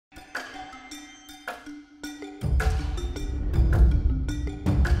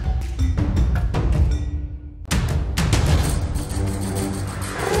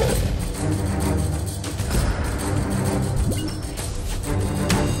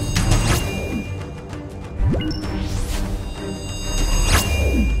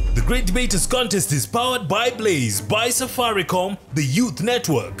Great Debaters Contest is powered by Blaze, by Safaricom, the Youth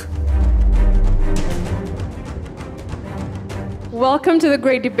Network. Welcome to the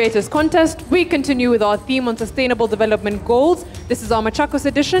Great Debaters Contest. We continue with our theme on Sustainable Development Goals. This is our Machakos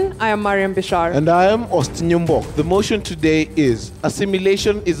edition. I am Mariam Bishar. And I am Austin Yumbok. The motion today is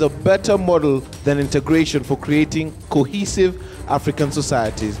assimilation is a better model than integration for creating cohesive African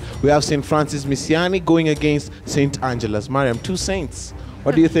societies. We have St. Francis Misiani going against St. Angela's. Mariam, two saints.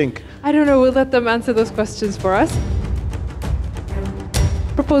 What do you think? I don't know. We'll let them answer those questions for us.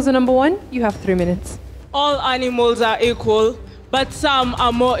 Proposal number 1, you have 3 minutes. All animals are equal, but some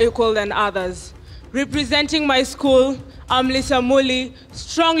are more equal than others. Representing my school, I'm Lisa Muli,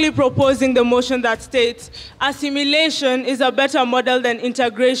 strongly proposing the motion that states, assimilation is a better model than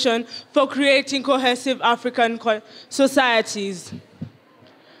integration for creating cohesive African societies.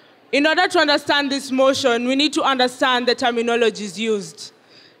 In order to understand this motion, we need to understand the terminologies used.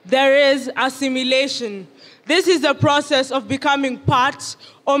 There is assimilation. This is the process of becoming part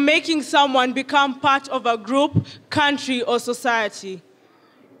or making someone become part of a group, country, or society.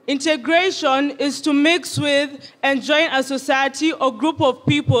 Integration is to mix with and join a society or group of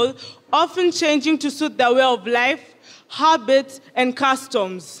people, often changing to suit their way of life, habits, and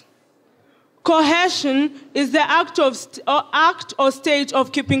customs. Cohesion is the act or state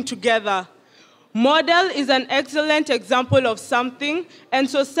of keeping together. Model is an excellent example of something, and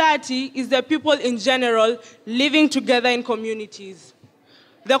society is the people in general living together in communities.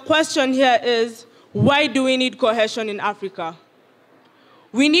 The question here is, why do we need cohesion in Africa?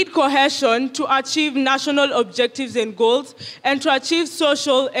 We need cohesion to achieve national objectives and goals and to achieve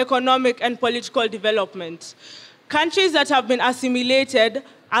social, economic, and political development. Countries that have been assimilated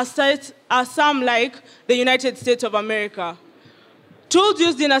are some like the United States of America. Tools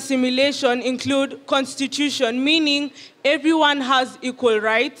used in assimilation include constitution, meaning everyone has equal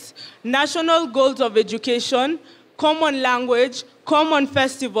rights, national goals of education, common language, common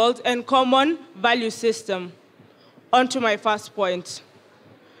festivals, and common value system. On to my first point.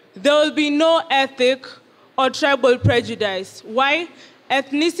 There will be no ethnic or tribal prejudice. Why?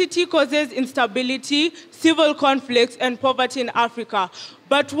 Ethnicity causes instability, civil conflicts, and poverty in Africa.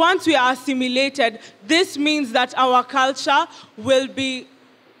 But once we are assimilated, this means that our culture will be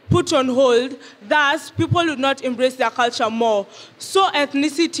put on hold. Thus, people would not embrace their culture more. So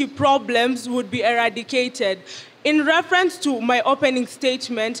ethnicity problems would be eradicated. In reference to my opening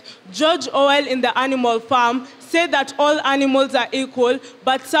statement, George Orwell in The Animal Farm said that all animals are equal,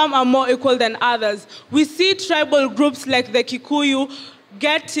 but some are more equal than others. We see tribal groups like the Kikuyu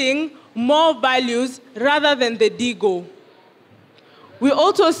getting more values rather than the Digo. We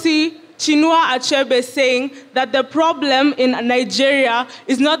also see Chinua Achebe saying that the problem in Nigeria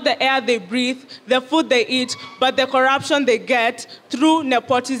is not the air they breathe, the food they eat, but the corruption they get through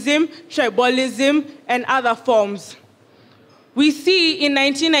nepotism, tribalism, and other forms. We see in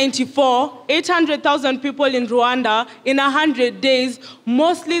 1994, 800,000 people in Rwanda, in 100 days,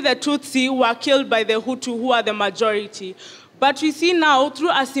 mostly the Tutsi were killed by the Hutu, who are the majority. But we see now,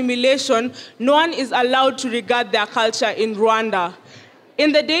 through assimilation, no one is allowed to regard their culture in Rwanda.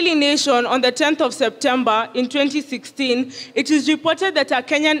 In the Daily Nation, on the 10th of September in 2016, it is reported that a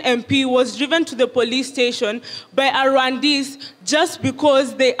Kenyan MP was driven to the police station by a Rwandese just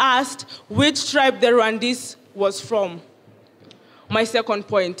because they asked which tribe the Rwandese was from. My second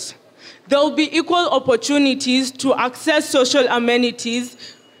point, there will be equal opportunities to access social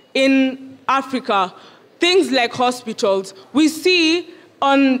amenities in Africa, things like hospitals. We see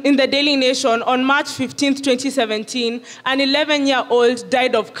in the Daily Nation, on March 15, 2017, an 11-year-old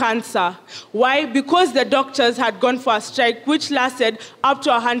died of cancer. Why? Because the doctors had gone for a strike, which lasted up to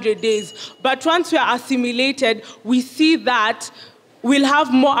 100 days. But once we are assimilated, we see that we'll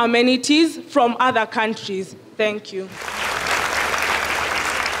have more amenities from other countries. Thank you.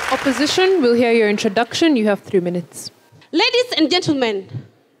 Opposition, we'll hear your introduction. You have 3 minutes. Ladies and gentlemen,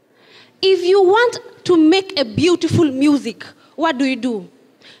 if you want to make a beautiful music, what do?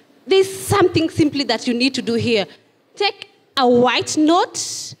 There's something simply that you need to do here. Take a white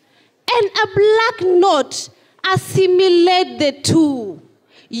note and a black note. Assimilate the two.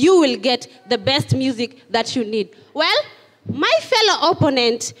 You will get the best music that you need. Well, my fellow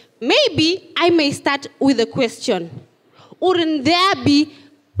opponent, maybe I may start with a question. Wouldn't there be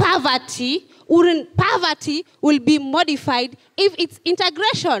poverty? Wouldn't poverty will be modified if it's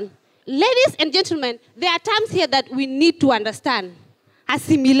integration? Ladies and gentlemen, there are terms here that we need to understand.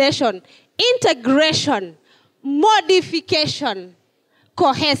 Assimilation, integration, modification,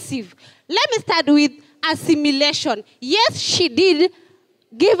 cohesive. Let me start with assimilation. Yes, she did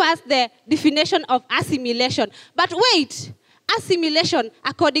give us the definition of assimilation. But wait, assimilation,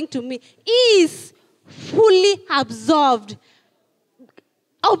 according to me, is fully absorbed,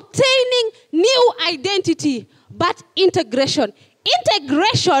 obtaining new identity, but integration.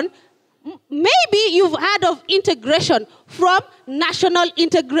 Integration, maybe you've heard of integration from national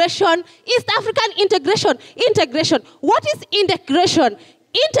integration, East African integration. Integration. What is integration?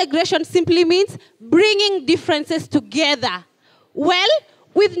 Integration simply means bringing differences together. Well,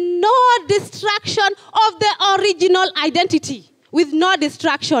 with no distraction of the original identity. With no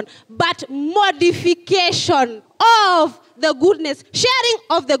distraction, but modification of the goodness, sharing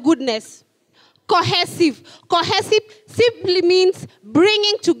of the goodness. Cohesive. Cohesive simply means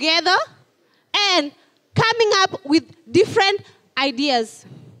bringing together and coming up with different ideas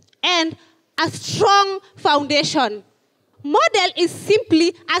and a strong foundation. Model is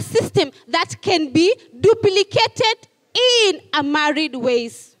simply a system that can be duplicated in a married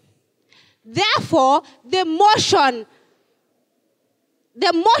ways. Therefore, the motion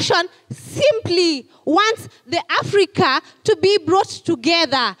simply wants the Africa to be brought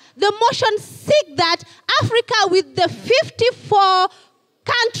together. The motion seeks that Africa with the 54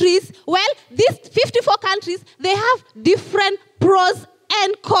 countries, well, these 54 countries, they have different pros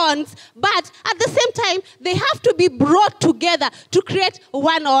and cons, but at the same time, they have to be brought together to create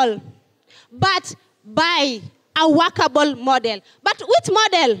one all, but by a workable model. But which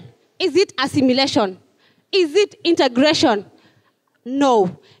model? Is it assimilation? Is it integration?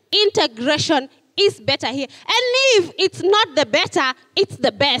 No. Integration is better here. And if it's not the better, it's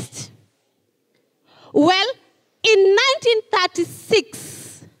the best. Well, in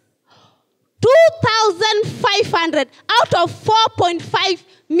 1936, 2,500 out of 4.5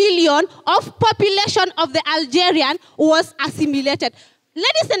 million of population of the Algerian was assimilated.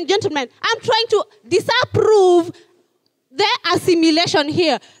 Ladies and gentlemen, I'm trying to disapprove the assimilation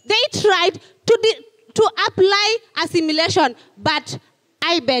here. They tried to apply assimilation, but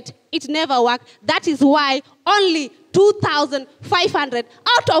I bet it never worked. That is why only 2,500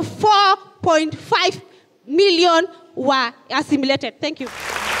 out of 4.5 million were assimilated. Thank you.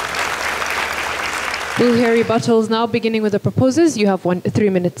 We'll hear rebuttals now, beginning with the proposers. You have 3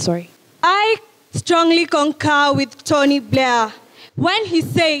 minutes, sorry. I strongly concur with Tony Blair when he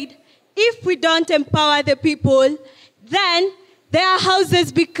said, if we don't empower the people, then their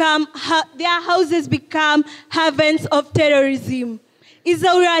houses become havens of terrorism.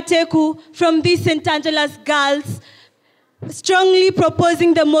 Isaura Teku from the St. Angela's Girls strongly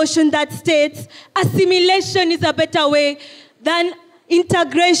proposing the motion that states assimilation is a better way than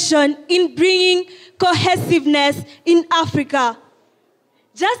integration in bringing cohesiveness in Africa.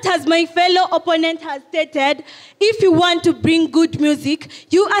 Just as my fellow opponent has stated, if you want to bring good music,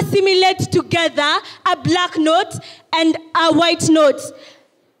 you assimilate together a black note and a white note.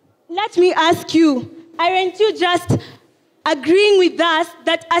 Let me ask you, aren't you just agreeing with us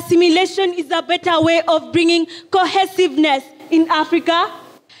that assimilation is a better way of bringing cohesiveness in Africa?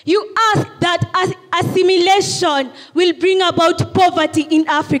 You ask that assimilation will bring about poverty in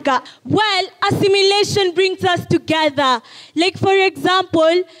Africa. Well, assimilation brings us together. Like, for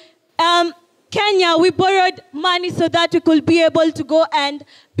example, Kenya, we borrowed money so that we could be able to go and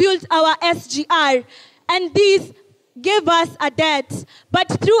build our SGR. And this gave us a debt. But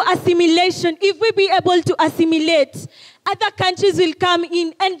through assimilation, if we be able to assimilate, other countries will come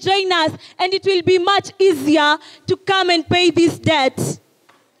in and join us, and it will be much easier to come and pay this debt.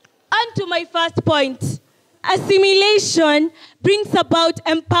 On to my first point. Assimilation brings about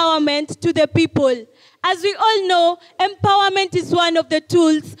empowerment to the people. As we all know, empowerment is one of the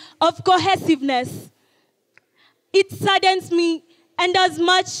tools of cohesiveness. It saddens me and as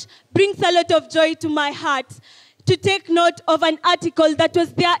much brings a lot of joy to my heart to take note of an article that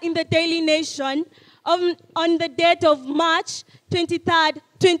was there in the Daily Nation on the date of March 23rd,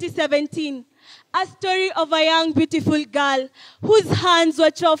 2017. A story of a young, beautiful girl whose hands were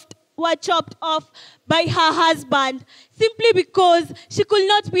chopped off by her husband simply because she could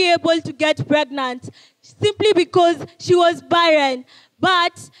not be able to get pregnant, simply because she was barren.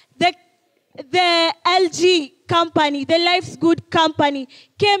 But the LG company, the Life's Good company,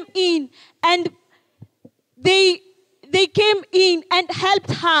 came in and they came in and helped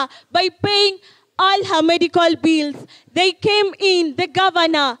her by paying all her medical bills. They came in, the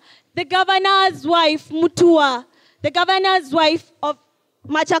governor's wife, Mutua, the governor's wife of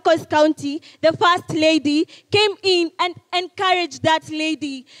Machakos County, the first lady, came in and encouraged that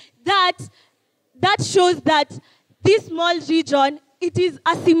lady. That shows that this small region, it is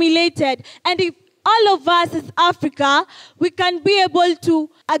assimilated. And all of us as Africa, we can be able to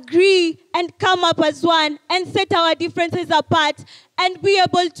agree and come up as one and set our differences apart and be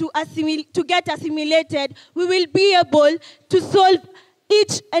able to get assimilated, we will be able to solve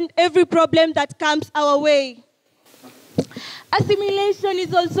each and every problem that comes our way. Assimilation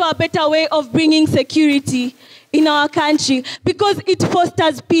is also a better way of bringing security in our country because it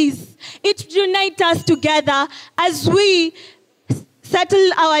fosters peace. It unites us together as we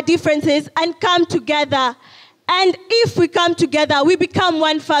settle our differences and come together. And if we come together, we become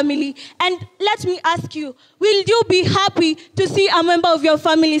one family. And let me ask you, will you be happy to see a member of your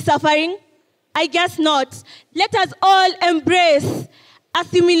family suffering? I guess not. Let us all embrace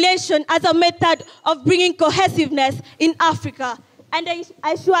assimilation as a method of bringing cohesiveness in Africa. And I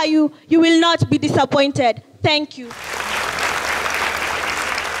assure you, you will not be disappointed. Thank you.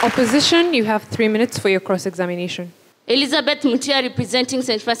 Opposition, you have 3 minutes for your cross-examination. Elizabeth Mutia, representing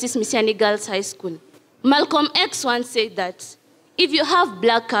St. Francis Misiani Girls High School. Malcolm X once said that if you have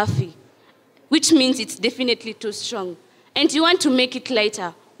black coffee, which means it's definitely too strong, and you want to make it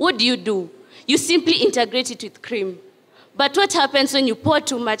lighter, what do? You simply integrate it with cream. But what happens when you pour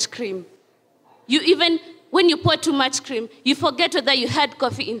too much cream? When you pour too much cream, you forget whether you had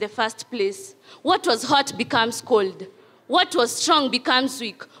coffee in the first place. What was hot becomes cold. What was strong becomes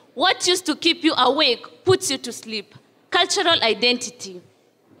weak. What used to keep you awake puts you to sleep. Cultural identity.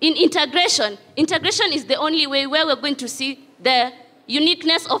 In integration is the only way where we're going to see the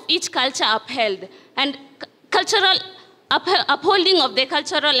uniqueness of each culture upheld. And cultural upholding of the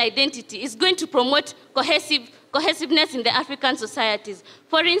cultural identity is going to promote cohesiveness in the African societies.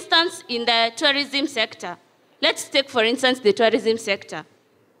 For instance, in the tourism sector. Let's take, for instance, the tourism sector.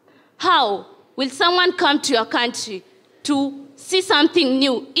 How will someone come to your country to see something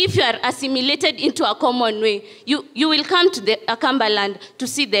new if you are assimilated into a common way? You will come to the Akambaland to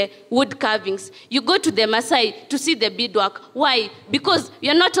see the wood carvings. You go to the Maasai to see the beadwork. Why? Because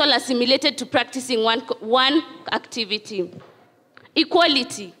you're not all assimilated to practicing one activity.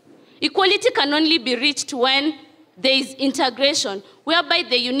 Equality. Equality can only be reached when there is integration, whereby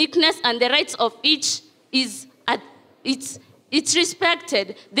the uniqueness and the rights of each is it's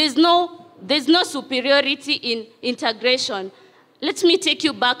respected. There's no superiority in integration. Let me take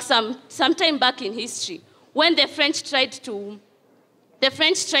you back some time back in history, when the French tried to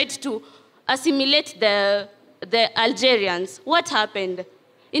assimilate the Algerians. What happened?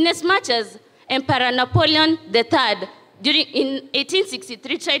 Inasmuch as Emperor Napoleon III, in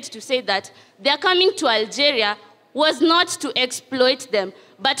 1863, tried to say that their coming to Algeria was not to exploit them,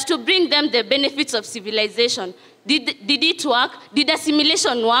 but to bring them the benefits of civilization. Did it work? Did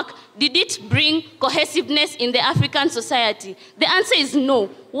assimilation work? Did it bring cohesiveness in the African society? The answer is no.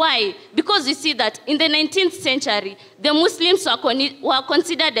 Why? Because you see that in the 19th century, the Muslims were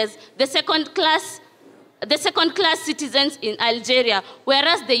considered as the second-class citizens in Algeria,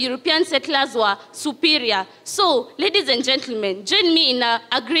 whereas the European settlers were superior. So, ladies and gentlemen, join me in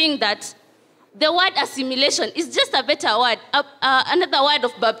agreeing that the word assimilation is just a better word, another word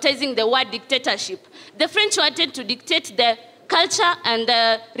of baptizing the word dictatorship. The French wanted to dictate the culture and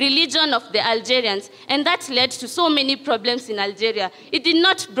the religion of the Algerians, and that led to so many problems in Algeria. It did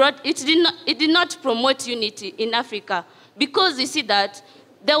not promote unity in Africa, because you see that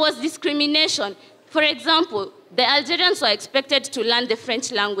there was discrimination. For example, the Algerians were expected to learn the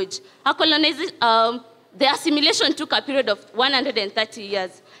French language. The assimilation took a period of 130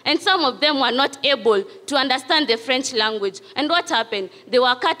 years. And some of them were not able to understand the French language. And what happened? They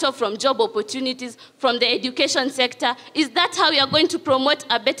were cut off from job opportunities, from the education sector. Is that how we are going to promote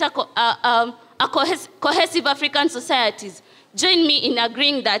a better, cohesive African societies? Join me in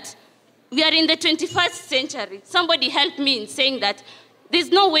agreeing that we are in the 21st century. Somebody help me in saying that there's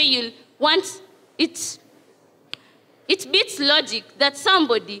no way you'll want it. It beats logic that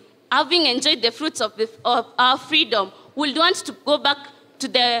somebody, having enjoyed the fruits of our freedom, would want to go back to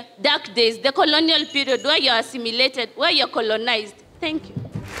the dark days, the colonial period where you're assimilated, where you're colonized. Thank you.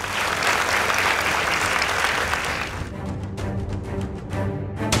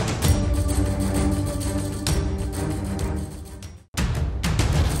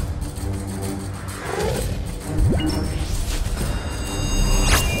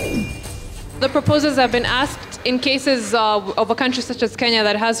 The proposers have been asked, in cases of a country such as Kenya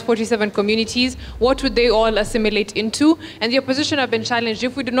that has 47 communities, what would they all assimilate into? And the opposition have been challenged,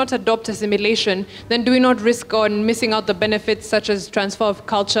 if we do not adopt assimilation, then do we not risk on missing out the benefits such as transfer of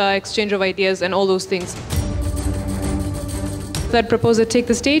culture, exchange of ideas, and all those things? Third proposer, take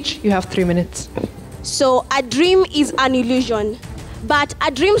the stage. You have 3 minutes. So a dream is an illusion, but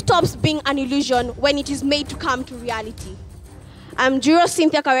a dream stops being an illusion when it is made to come to reality. I'm Juro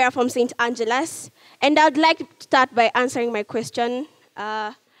Cynthia Carrera from St. Angela's, and I'd like to start by answering my question.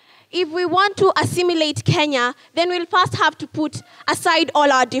 If we want to assimilate Kenya, then we'll first have to put aside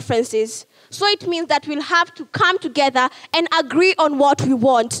all our differences. So it means that we'll have to come together and agree on what we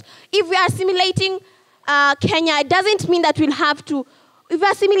want. If we are assimilating Kenya, it doesn't mean that we'll have to. If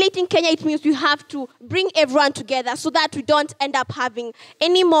we're assimilating Kenya, it means we have to bring everyone together so that we don't end up having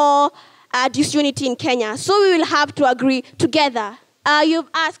any more disunity in Kenya. So we will have to agree together. You've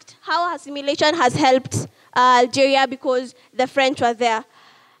asked how assimilation has helped Algeria because the French were there.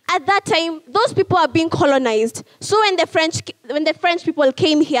 At that time, those people are being colonized. So when the French people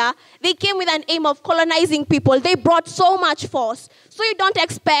came here, they came with an aim of colonizing people. They brought so much force. So you don't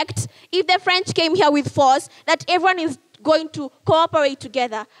expect, if the French came here with force, that everyone is going to cooperate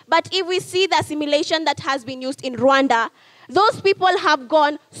together. But if we see the assimilation that has been used in Rwanda, those people have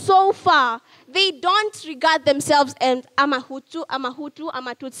gone so far. They don't regard themselves as Amahutu,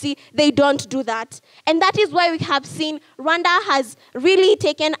 Amatutsi. They don't do that. And that is why we have seen Rwanda has really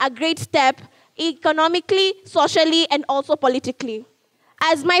taken a great step economically, socially, and also politically.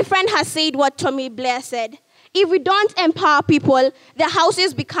 As my friend has said what Tommy Blair said, if we don't empower people, their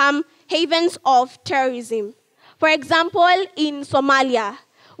houses become havens of terrorism. For example, in Somalia,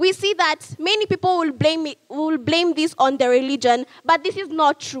 we see that many people will blame this on their religion, but this is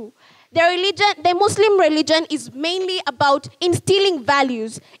not true. The Muslim religion is mainly about instilling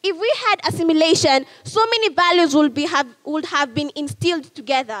values. If we had assimilation, so many values would have been instilled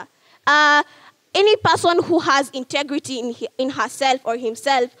together. Any person who has integrity in herself or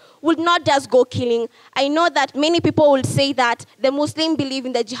himself would not just go killing. I know that many people will say that the Muslims believe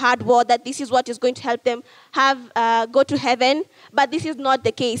in the jihad war, that this is what is going to help them go to heaven, but this is not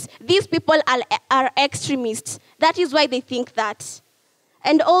the case. These people are extremists. That is why they think that.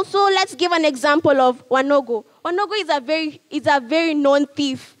 And also, let's give an example of Wanogo. Wanogo is a very known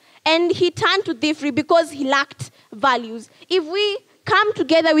thief, and he turned to thievery because he lacked values. If we come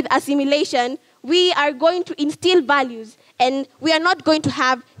together with assimilation, we are going to instill values, and we are not going to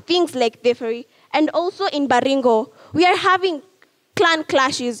have things like thievery. And also in Baringo, we are having clan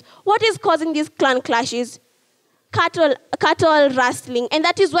clashes. What is causing these clan clashes? Cattle rustling, and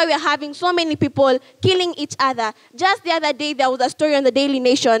that is why we are having so many people killing each other. Just the other day, there was a story on the Daily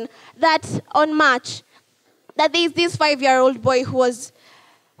Nation that on March, that there is this 5-year-old boy who was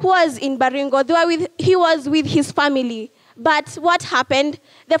in Baringo. He was with his family, but what happened?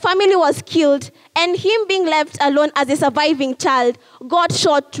 The family was killed, and him being left alone as a surviving child got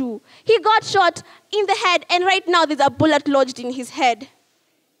shot too. He got shot in the head, and right now there's a bullet lodged in his head.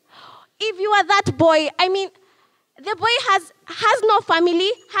 If you are that boy, I mean, the boy has no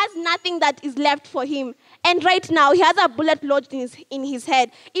family, has nothing that is left for him. And right now, he has a bullet lodged in his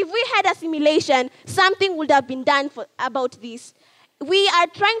head. If we had assimilation, something would have been done about this. We are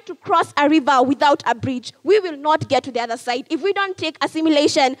trying to cross a river without a bridge. We will not get to the other side. If we don't take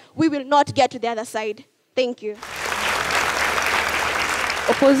assimilation, we will not get to the other side. Thank you.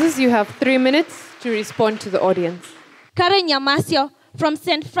 Opposers, you have 3 minutes to respond to the audience. Karen Yamasio from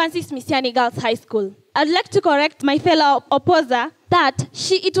St. Francis Misiani Girls High School. I'd like to correct my fellow opposer that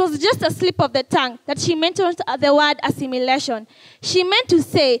it was just a slip of the tongue that she mentioned the word assimilation. She meant to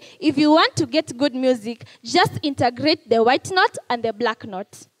say, if you want to get good music, just integrate the white note and the black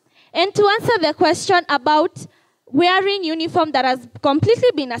note. And to answer the question about wearing uniform that has completely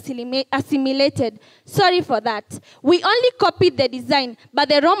been assimilated, sorry for that. We only copied the design, but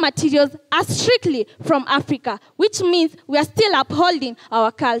the raw materials are strictly from Africa, which means we are still upholding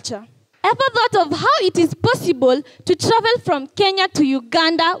our culture. Ever thought of how it is possible to travel from Kenya to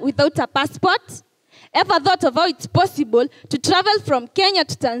Uganda without a passport? Ever thought of how it's possible to travel from Kenya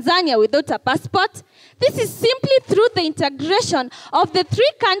to Tanzania without a passport? This is simply through the integration of the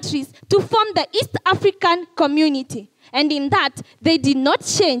 3 countries to form the East African community. And in that, they did not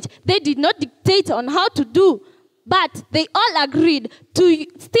change, they did not dictate on how to do, but they all agreed to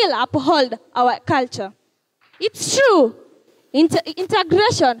still uphold our culture. It's true.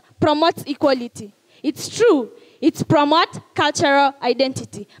 Integration promotes equality. It's true. It promotes cultural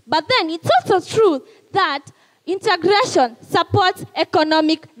identity. But then it's also true that integration supports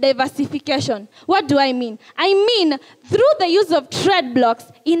economic diversification. What do I mean? I mean through the use of trade blocks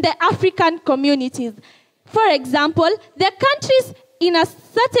in the African communities. For example, the countries in a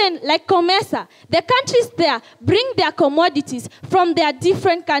certain, like Comesa, the countries there bring their commodities from their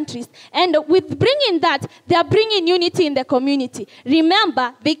different countries. And with bringing that, they are bringing unity in the community.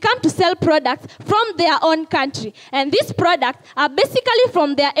 Remember, they come to sell products from their own country. And these products are basically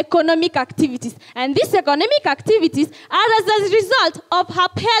from their economic activities. And these economic activities are as a result of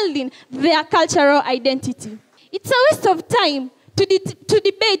upholding their cultural identity. It's a waste of time to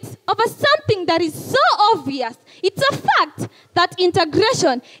debate over something that is so obvious. It's a fact that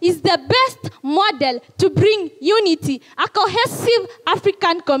integration is the best model to bring unity, a cohesive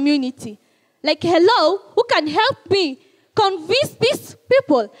African community. Like, hello, who can help me convince these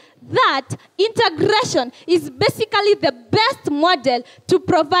people that integration is basically the best model to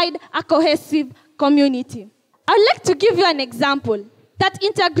provide a cohesive community? I'd like to give you an example that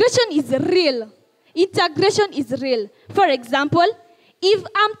integration is real. Integration is real. For example, if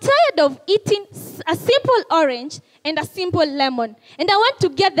I'm tired of eating a simple orange and a simple lemon, and I want to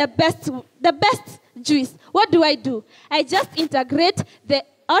get the best juice, what do? I just integrate the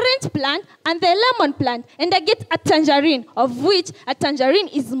orange plant and the lemon plant, and I get a tangerine, of which a tangerine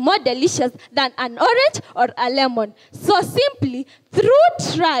is more delicious than an orange or a lemon. So simply, through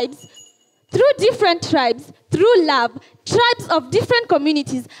different tribes, through love, tribes of different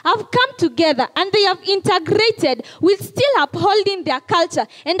communities have come together and they have integrated with still upholding their culture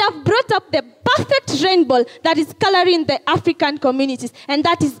and have brought up the perfect rainbow that is coloring the African communities, and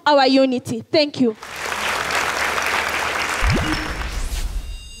that is our unity. Thank you.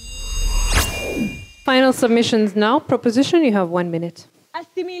 Final submissions now. Proposition, you have 1 minute.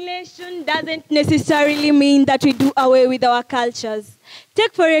 Assimilation doesn't necessarily mean that we do away with our cultures.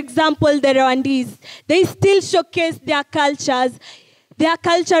 Take, for example, the Rwandese. They still showcase their cultures, their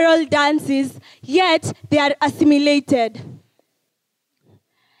cultural dances, yet they are assimilated.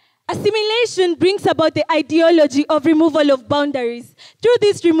 Assimilation brings about the ideology of removal of boundaries. Through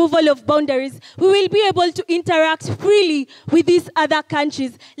this removal of boundaries, we will be able to interact freely with these other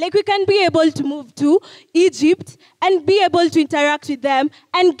countries. Like, we can be able to move to Egypt and be able to interact with them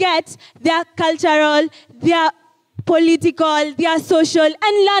and get their cultural, their political, their social,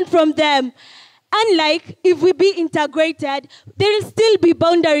 and learn from them. Unlike if we be integrated, there will still be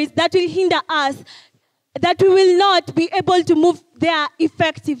boundaries that will hinder us, that we will not be able to move there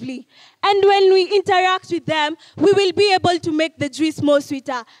effectively. And when we interact with them, we will be able to make the juice more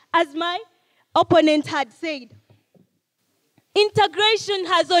sweeter. As my opponent had said, integration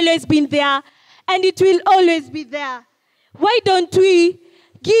has always been there, and it will always be there. Why don't we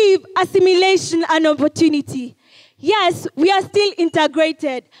give assimilation an opportunity? Yes, we are still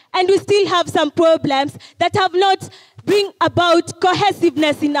integrated, and we still have some problems that have not bring about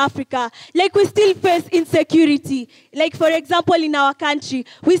cohesiveness in Africa. Like, we still face insecurity. Like, for example, in our country,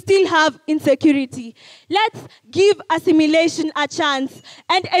 we still have insecurity. Let's give assimilation a chance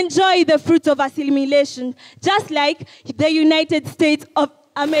and enjoy the fruits of assimilation, just like the United States of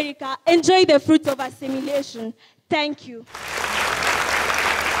America enjoy the fruits of assimilation. Thank you.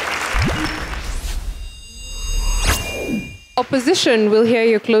 Opposition will hear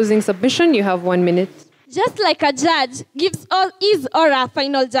your closing submission. You have 1 minute. Just like a judge gives his or her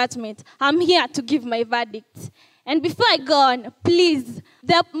final judgment, I'm here to give my verdict. And before I go on, please,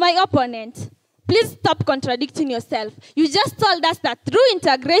 my opponent, please stop contradicting yourself. You just told us that through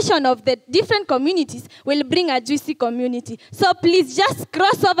integration of the different communities will bring a juicy community. So please just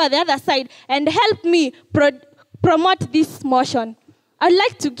cross over the other side and help me promote this motion. I'd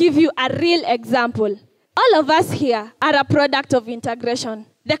like to give you a real example. All of us here are a product of integration.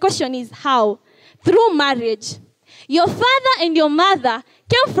 The question is how? Through marriage. Your father and your mother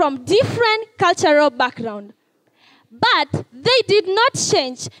came from different cultural backgrounds, but they did not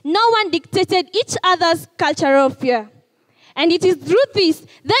change. No one dictated each other's cultural fear. And it is through this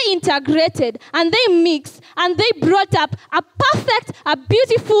they integrated and they mixed and they brought up a perfect, a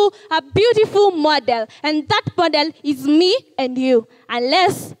beautiful model. And that model is me and you,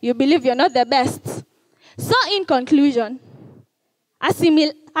 unless you believe you're not the best. So in conclusion,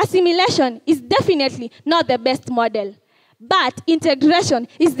 assimilation is definitely not the best model, but integration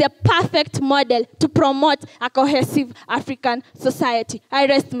is the perfect model to promote a cohesive African society. I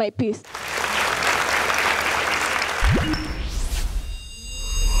rest my peace.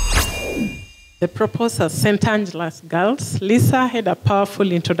 The proposer, St. Angela's Girls, Lisa had a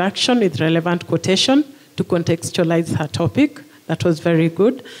powerful introduction with relevant quotation to contextualize her topic. That was very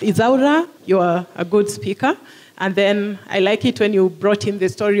good. Isaura, you are a good speaker. And then I like it when you brought in the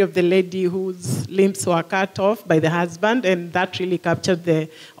story of the lady whose limbs were cut off by the husband, and that really captured the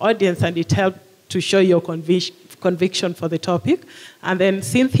audience, and it helped to show your conviction for the topic. And then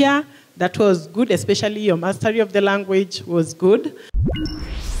Cynthia, that was good, especially your mastery of the language was good.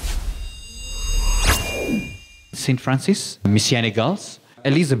 St. Francis, Misiani Girls.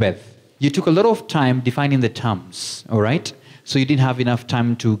 Elizabeth, you took a lot of time defining the terms, all right? So you didn't have enough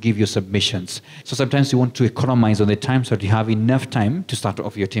time to give your submissions. So sometimes you want to economize on the time so that you have enough time to start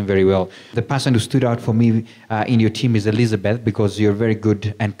off your team very well. The person who stood out for me in your team is Elizabeth, because you're very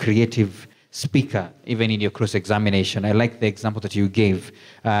good and creative speaker, even in your cross-examination. I like the example that you gave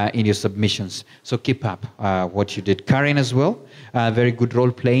in your submissions. So keep up what you did. Karen as well, very good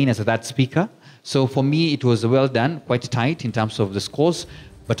role playing as that speaker. So for me, it was well done, quite tight in terms of the scores,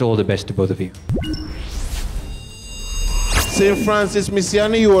 but all the best to both of you. St. Francis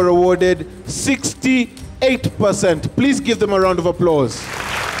Misiani, you are awarded 68%. Please give them a round of applause.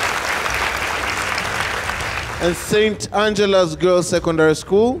 And St. Angela's Girls Secondary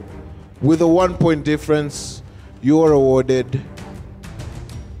School, with a 1-point difference, you are awarded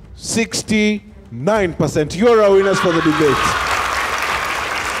 69%. You are our winners for the debate.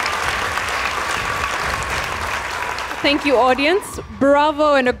 Thank you, audience.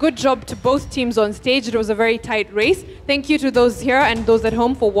 Bravo and a good job to both teams on stage. It was a very tight race. Thank you to those here and those at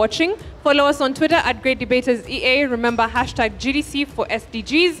home for watching. Follow us on Twitter at Great Debaters EA. Remember hashtag GDC for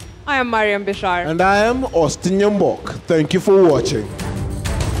SDGs. I am Mariam Bishar. And I am Austin Yambok. Thank you for watching.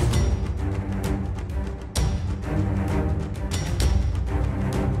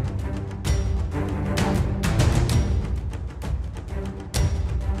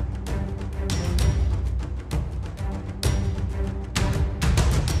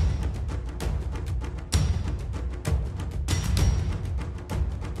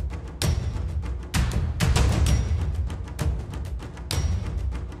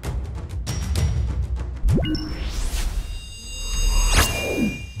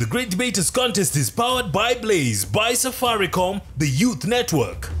 The Great Debaters Contest is powered by Blaze, by Safaricom, the Youth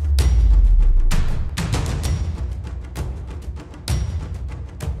Network.